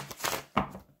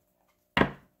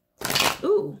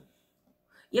 Ooh.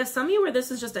 Yeah, some of you where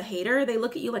this is just a hater, they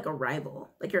look at you like a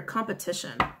rival, like your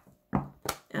competition.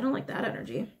 I don't like that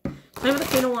energy. So now the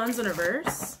Queen of Wands in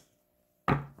reverse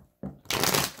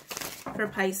for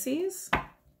Pisces.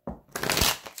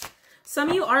 Some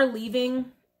of you are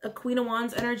leaving a Queen of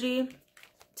Wands energy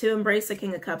to embrace a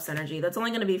King of Cups energy. That's only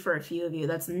going to be for a few of you.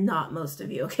 That's not most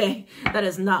of you, okay? That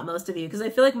is not most of you. Because I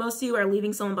feel like most of you are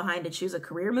leaving someone behind to choose a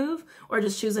career move or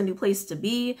just choose a new place to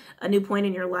be, a new point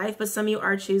in your life. But some of you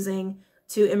are choosing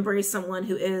to embrace someone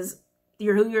who is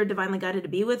who you're divinely guided to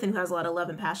be with and who has a lot of love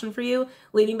and passion for you,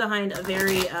 leaving behind a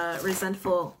very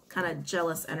resentful, kind of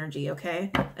jealous energy,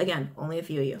 okay? Again, only a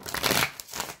few of you.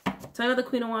 Tell me about the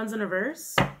Queen of Wands in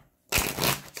reverse.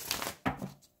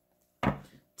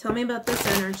 Tell me about this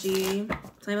energy.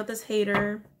 Tell me about this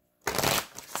hater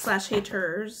 /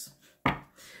 haters. Tell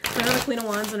me about the Queen of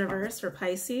Wands in reverse for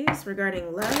Pisces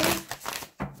regarding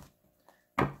love,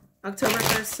 October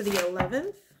 1st to the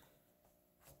 11th.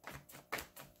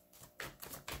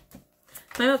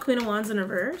 Talking about Queen of Wands in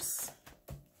reverse.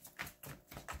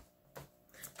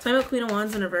 Talking about Queen of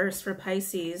Wands in reverse for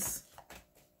Pisces.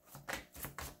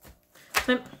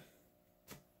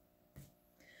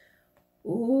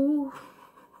 Ooh.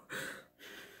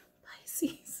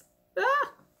 Pisces.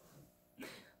 Ah!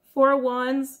 Four of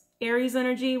Wands, Aries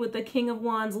energy with the King of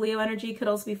Wands. Leo energy could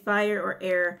also be fire or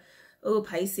air. Oh,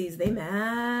 Pisces, they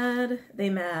mad.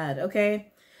 They mad,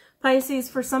 okay? Pisces,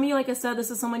 for some of you, like I said, this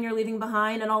is someone you're leaving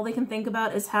behind, and all they can think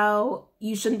about is how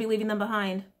you shouldn't be leaving them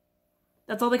behind.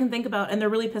 That's all they can think about, and they're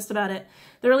really pissed about it.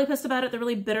 They're really pissed about it. They're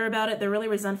really bitter about it. They're really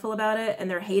resentful about it, and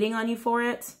they're hating on you for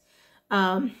it.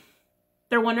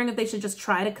 They're wondering if they should just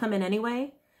try to come in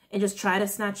anyway and just try to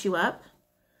snatch you up.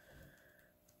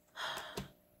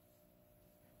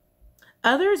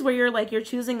 Others where you're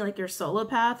choosing like your solo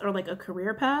path or like a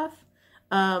career path,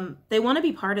 they want to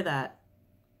be part of that.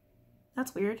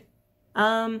 That's weird. They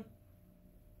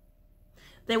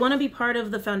want to be part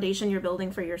of the foundation you're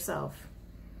building for yourself.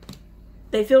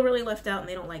 They feel really left out and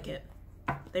they don't like it.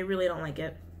 They really don't like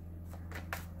it.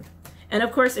 And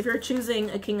of course, if you're choosing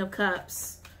a King of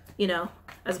Cups, you know,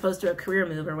 as opposed to a career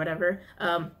move or whatever,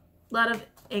 a lot of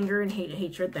anger and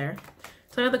hatred there.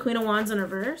 So I have the Queen of Wands in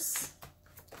reverse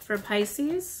for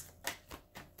Pisces.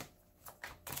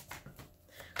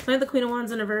 So I have the Queen of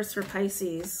Wands in reverse for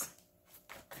Pisces.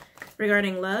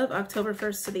 Regarding love, October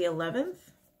 1st to the 11th.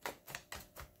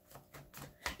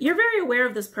 You're very aware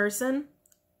of this person.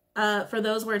 For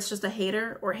those where it's just a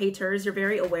hater or haters, you're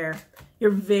very aware. You're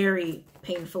very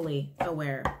painfully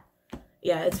aware.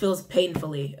 Yeah, it feels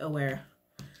painfully aware.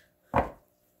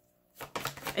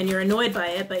 And you're annoyed by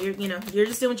it, but you're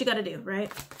just doing what you got to do,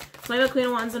 right? So I have a Queen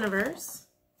of Wands in reverse.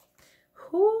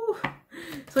 Whew.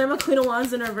 So I have a Queen of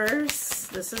Wands in reverse.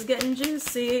 This is getting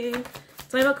juicy.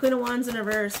 So I have a Queen of Wands in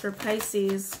reverse for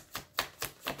Pisces.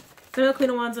 So I have a Queen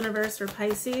of Wands in reverse for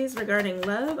Pisces regarding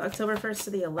love, October 1st to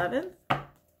the 11th.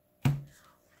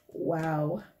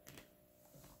 Wow.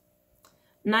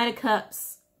 Knight of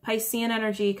Cups. Piscean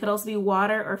energy could also be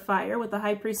water or fire with the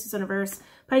High Priestess in reverse.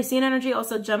 Piscean energy,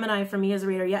 also Gemini for me as a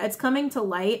reader. Yeah, it's coming to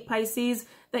light, Pisces,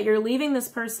 that you're leaving this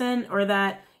person or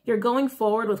that you're going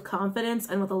forward with confidence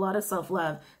and with a lot of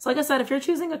self-love. So like I said, if you're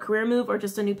choosing a career move or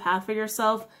just a new path for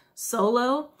yourself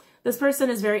solo, this person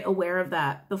is very aware of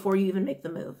that before you even make the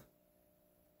move.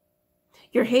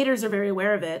 Your haters are very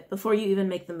aware of it before you even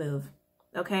make the move.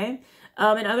 Okay?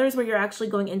 And others where you're actually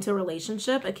going into a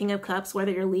relationship, a King of Cups,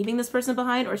 whether you're leaving this person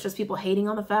behind or it's just people hating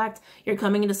on the fact you're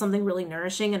coming into something really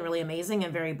nourishing and really amazing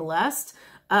and very blessed.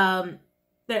 They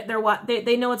know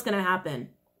what's going to happen.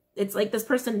 It's like this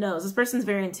person knows. This person's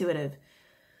very intuitive.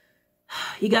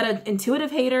 You got an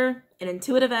intuitive hater, an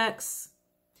intuitive ex,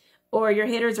 or your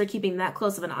haters are keeping that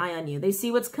close of an eye on you. They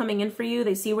see what's coming in for you.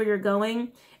 They see where you're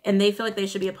going, and they feel like they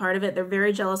should be a part of it. They're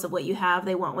very jealous of what you have.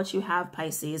 They want what you have,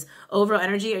 Pisces. Overall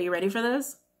energy, are you ready for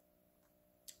this?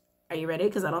 Are you ready?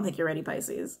 Because I don't think you're ready,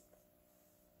 Pisces.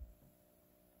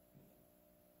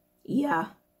 Yeah.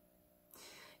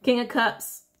 King of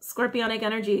Cups, Scorpionic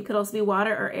energy. Could also be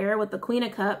water or air with the Queen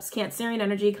of Cups. Cancerian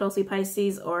energy could also be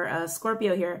Pisces or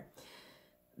Scorpio here.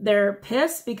 They're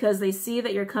pissed because they see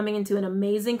that you're coming into an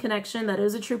amazing connection. That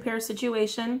is a true pair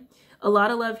situation. A lot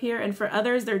of love here. And for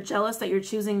others, they're jealous that you're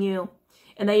choosing you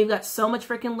and that you've got so much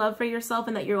freaking love for yourself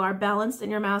and that you are balanced in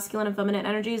your masculine and feminine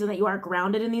energies and that you are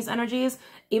grounded in these energies,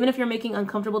 even if you're making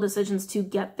uncomfortable decisions to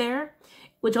get there,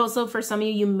 which also for some of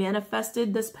you, you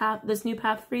manifested this path, this new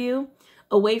path for you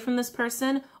away from this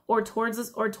person or towards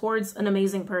this or towards an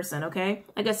amazing person. Okay.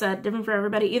 Like I said, different for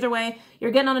everybody. Either way,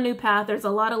 you're getting on a new path. There's a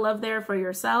lot of love there for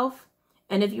yourself.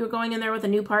 And if you're going in there with a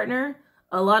new partner,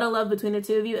 a lot of love between the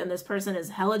two of you, and this person is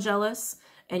hella jealous,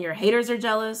 and your haters are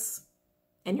jealous,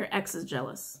 and your ex is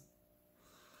jealous.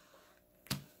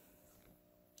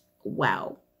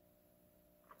 Wow.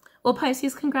 Well,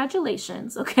 Pisces,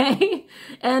 congratulations, okay?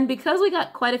 And because we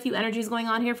got quite a few energies going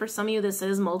on here, for some of you, this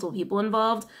is multiple people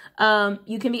involved.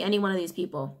 You can be any one of these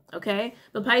people, okay?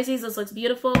 But Pisces, this looks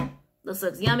beautiful. This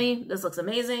looks yummy. This looks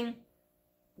amazing.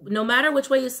 No matter which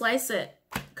way you slice it,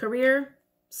 career,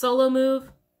 solo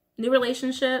move, new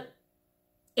relationship,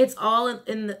 it's all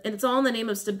in the name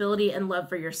of stability and love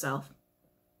for yourself,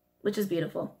 which is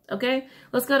beautiful. Okay,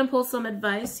 let's go ahead and pull some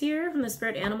advice here from the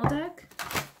Spirit Animal deck.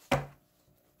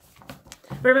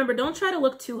 But remember, don't try to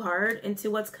look too hard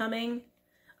into what's coming.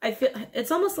 I feel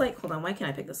it's almost like, hold on, why can't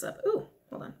I pick this up? Ooh,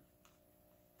 hold on.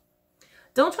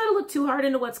 Don't try to look too hard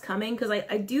into what's coming, because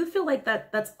I do feel like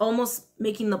that's almost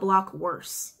making the block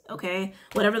worse. Okay,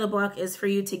 whatever the block is for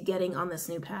you to getting on this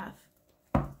new path.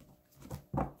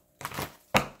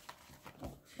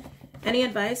 Any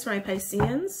advice for my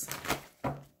Pisceans?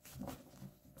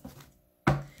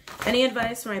 Any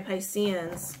advice for my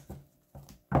Pisceans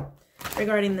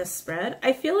regarding this spread?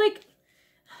 I feel like,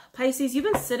 Pisces, you've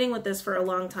been sitting with this for a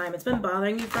long time. It's been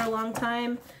bothering you for a long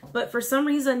time. But for some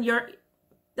reason,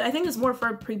 I think it's more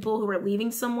for people who are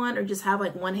leaving someone or just have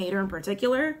like one hater in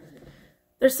particular.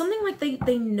 There's something like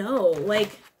they know.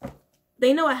 Like,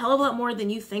 they know a hell of a lot more than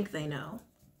you think they know.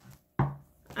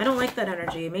 I don't like that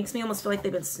energy. It makes me almost feel like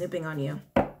they've been snooping on you.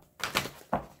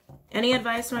 Any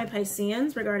advice for my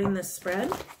Pisceans regarding this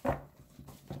spread?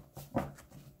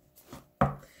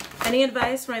 Any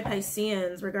advice for my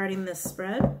Pisceans regarding this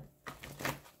spread?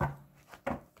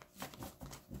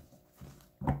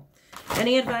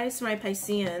 Any advice for my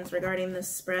Pisceans regarding this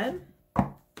spread?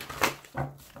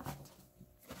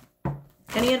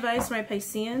 Any advice for my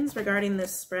Pisceans regarding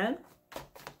this spread?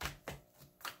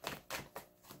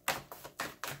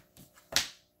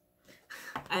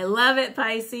 I love it,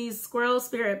 Pisces. Squirrel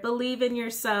spirit, believe in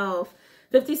yourself.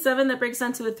 57, that breaks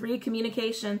down to a 3,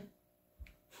 communication.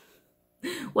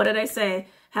 What did I say?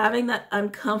 Having that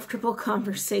uncomfortable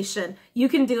conversation. You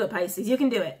can do it, Pisces. You can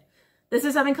do it. This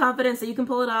is having confidence that you can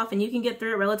pull it off and you can get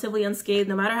through it relatively unscathed,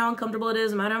 no matter how uncomfortable it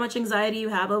is, no matter how much anxiety you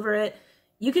have over it.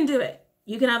 You can do it.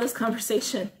 You can have this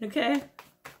conversation, okay?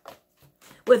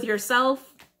 With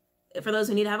yourself, for those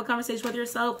who need to have a conversation with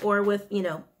yourself, or with, you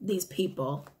know, these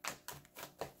people.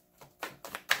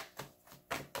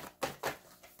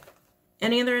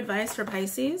 Any other advice for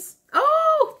Pisces?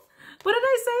 Oh, what did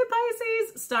I say,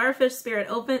 Pisces? Starfish spirit,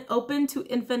 open to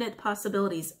infinite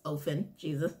possibilities. Open,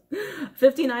 Jesus.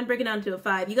 59, breaking down to a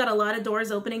 5. You got a lot of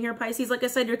doors opening here, Pisces. Like I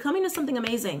said, you're coming to something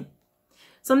amazing.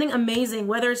 Something amazing,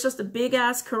 whether it's just a big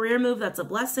ass career move that's a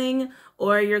blessing,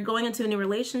 or you're going into a new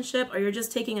relationship, or you're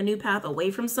just taking a new path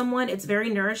away from someone. It's very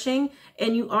nourishing,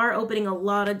 and you are opening a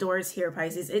lot of doors here,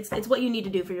 Pisces. It's what you need to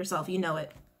do for yourself. You know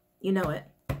it. You know it.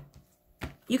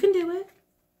 You can do it.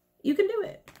 You can do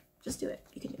it. Just do it.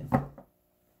 You can do it.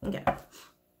 Okay.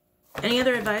 Any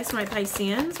other advice for my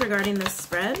Pisceans regarding this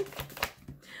spread?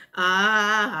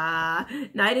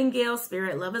 Nightingale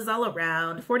spirit, love is all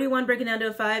around. 41, breaking down to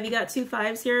a 5. You got 2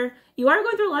 5s here. You are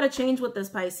going through a lot of change with this,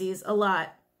 Pisces. A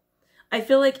lot. I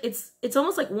feel like it's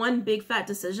almost like one big fat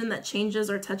decision that changes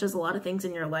or touches a lot of things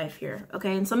in your life here.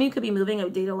 Okay. And some of you could be moving. I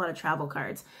did a lot of travel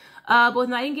cards. But with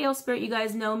Nightingale spirit, you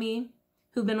guys know me,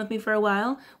 who've been with me for a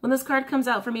while. When this card comes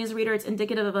out for me as a reader, it's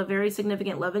indicative of a very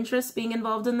significant love interest being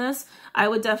involved in this. I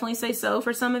would definitely say so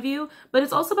for some of you, but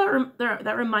it's also about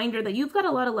that reminder that you've got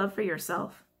a lot of love for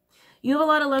yourself. You have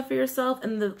a lot of love for yourself,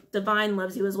 and the divine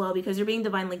loves you as well, because you're being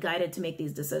divinely guided to make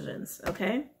these decisions,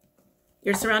 okay?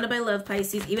 You're surrounded by love,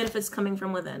 Pisces, even if it's coming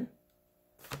from within.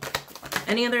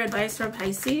 Any other advice for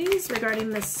Pisces regarding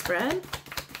this spread?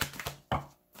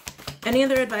 Any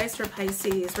other advice for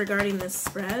Pisces regarding this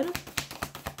spread?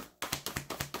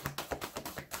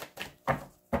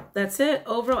 That's it.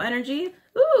 Overall energy.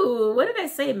 Ooh, what did I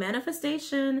say?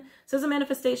 Manifestation. So it's a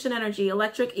manifestation energy.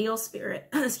 Electric eel spirit.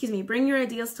 Excuse me. Bring your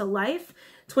ideas to life.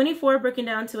 24, breaking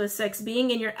down to a 6. Being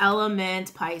in your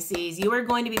element, Pisces. You are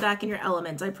going to be back in your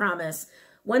element, I promise.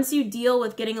 Once you deal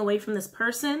with getting away from this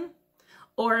person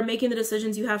or making the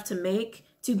decisions you have to make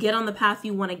to get on the path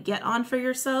you want to get on for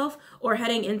yourself, or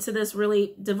heading into this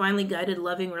really divinely guided,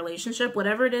 loving relationship,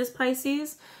 whatever it is,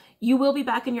 Pisces, you will be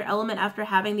back in your element after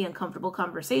having the uncomfortable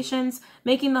conversations,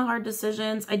 making the hard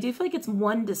decisions. I do feel like it's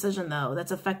one decision, though,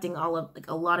 that's affecting all of, like,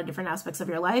 a lot of different aspects of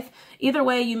your life. Either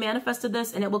way, you manifested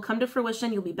this and it will come to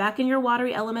fruition. You'll be back in your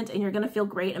watery element and you're going to feel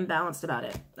great and balanced about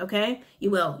it. Okay?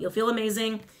 You will. You'll feel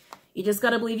amazing. You just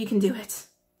got to believe you can do it.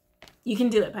 You can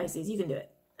do it, Pisces. You can do it.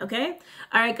 Okay?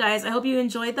 All right, guys. I hope you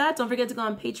enjoyed that. Don't forget to go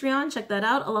on Patreon. Check that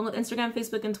out, along with Instagram,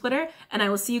 Facebook, and Twitter. And I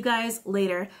will see you guys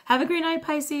later. Have a great night,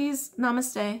 Pisces.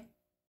 Namaste.